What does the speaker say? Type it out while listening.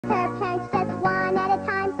her parents just one at a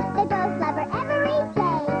time. They both love her every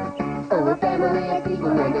day. Oh, a family is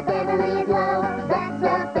equal and a family is love. That's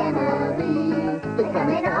a family. They come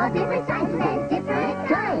in all different sizes and different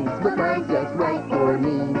kinds, but mine's just right for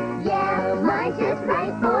me. Yeah, mine's just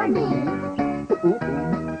right for me.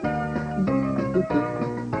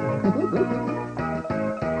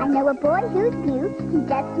 I know a boy who's new. He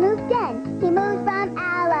just moved in. He moved from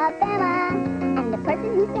Alabama, and the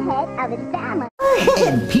person who's the head of his family.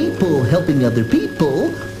 And people helping other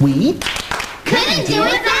people, we Couldn't do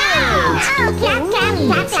without! Oh, clap, clap,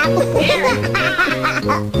 clap,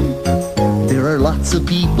 clap. There are lots of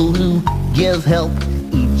people who give help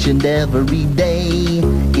each and every day.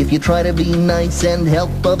 If you try to be nice and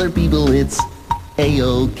help other people, it's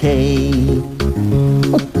A-OK.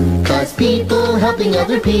 'Cause people helping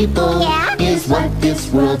other people is what this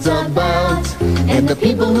world's about. And the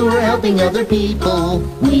people who are helping other people,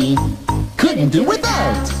 we couldn't do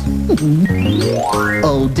without.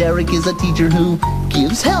 Oh, Derek is a teacher who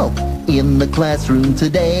gives help in the classroom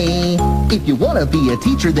today. If you want to be a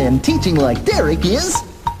teacher, then teaching like Derek is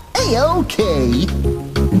A-OK.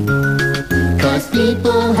 'Cause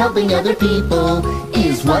people helping other people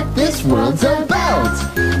is what this world's about.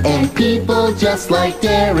 And people just like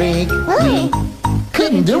Derek, we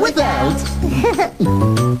couldn't do without.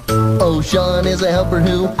 Oh, Sean is a helper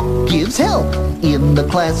who gives help in the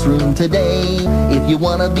classroom today. If you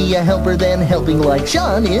want to be a helper, then helping like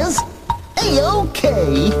Sean is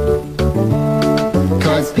A-OK.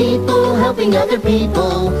 'Cause people helping other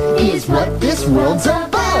people is what this world's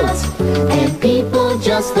about. And people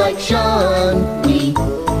just like Sean, we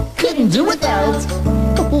couldn't do without.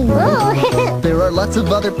 There are lots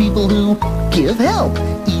of other people who give help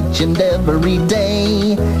each and every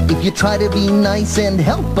day. If you try to be nice and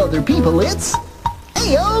help other people, it's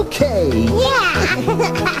A-OK. Yeah!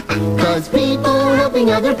 'Cause people helping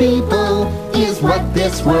other people is what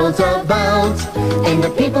this world's about. And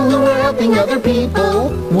the people who are helping other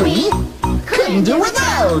people, we couldn't do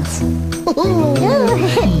without.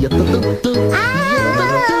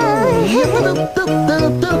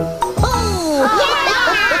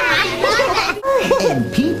 And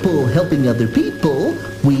people helping other people,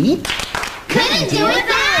 we Couldn't do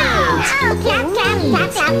without! Oh, clap, clap,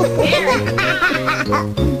 clap, clap.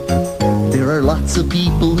 There are lots of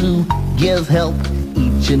people who give help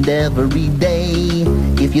each and every day.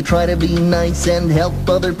 If you try to be nice and help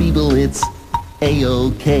other people, it's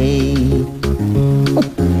A-OK.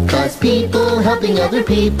 'Cause people helping other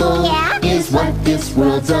people is what this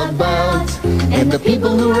world's about. And the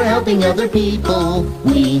people who are helping other people,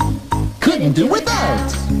 we couldn't do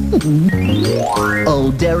without.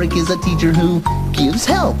 Oh, Derek is a teacher who gives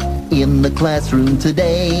help in the classroom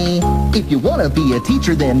today. If you want to be a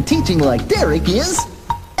teacher, then teaching like Derek is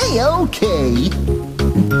A-OK.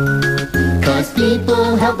 'Cause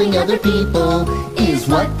people helping other people is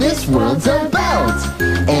what this world's about.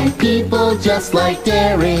 And people just like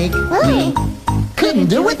Derek, we couldn't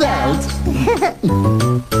do without.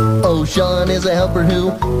 Oh, Sean is a helper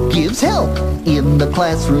who gives help in the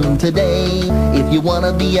classroom today. If you want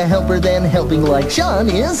to be a helper, then helping like Sean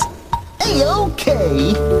is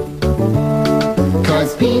A-OK.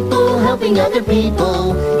 'Cause people helping other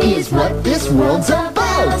people is what this world's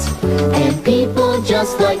about. And people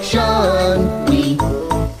just like Sean, we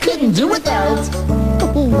couldn't do without.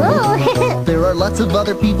 There are lots of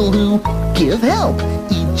other people who give help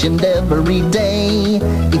each and every day.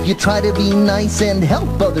 If you try to be nice and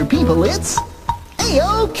help other people, it's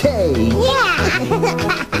A-OK. Yeah!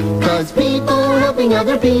 'Cause people helping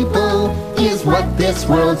other people is what this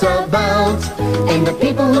world's about. And the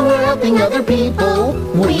people who are helping other people,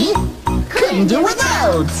 we couldn't do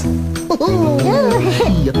without.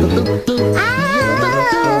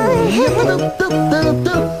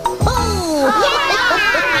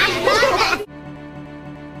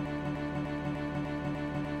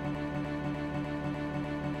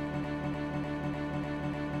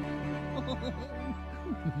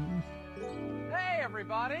 Hey,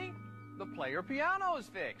 everybody! The player piano is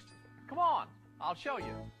fixed. Come on, I'll show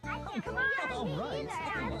you. Come on! All right.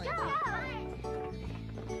 Let's go!